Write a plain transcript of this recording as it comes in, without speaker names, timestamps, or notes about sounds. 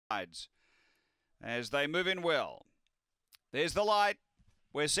as they move in well. There's the light.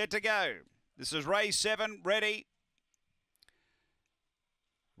 We're set to go. This is race 7, ready.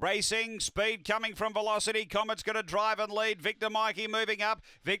 Racing, speed coming from Velocity. Comet's going to drive and lead. Victor Mikey moving up.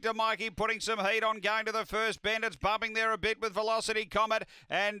 Victor Mikey putting some heat on, going to the first bend. It's bumping there a bit with Velocity Comet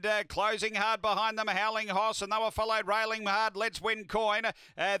and closing hard behind them, Howling Hoss, and they were followed railing hard. Let's Win Coin.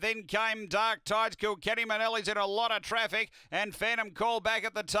 Then came Dark Tides. Kilkenny Manelli's in a lot of traffic, and Phantom Call back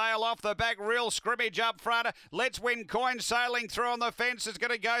at the tail. Off the back, real scrimmage up front. Let's Win Coin sailing through on the fence. Is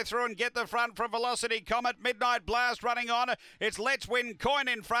going to go through and get the front from Velocity Comet. Midnight Blast running on. It's Let's Win Coin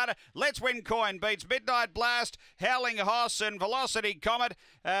in front. Let's Win Coin beats Midnight Blast, Howling Hoss and Velocity Comet.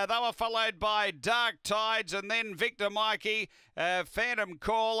 They were followed by Dark Tides and then Victor Mikey, Phantom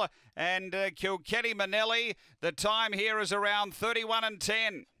Call and Kilkenny Manelli. The time here is around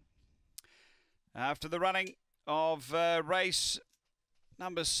 31:10. After the running of race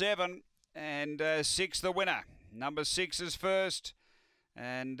number 7 and 6 the winner. Number 6 is first.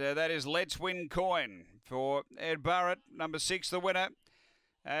 And that is Let's Win Coin for Ed Barrett. Number 6 the winner.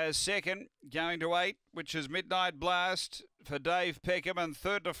 Second, going to 8, which is Midnight Blast for Dave Peckham, and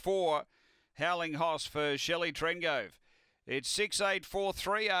third to 4, Howling Hoss for Shelley Trengove. It's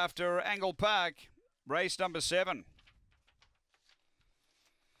 6-8-4-3 after Angle Park, race number 7.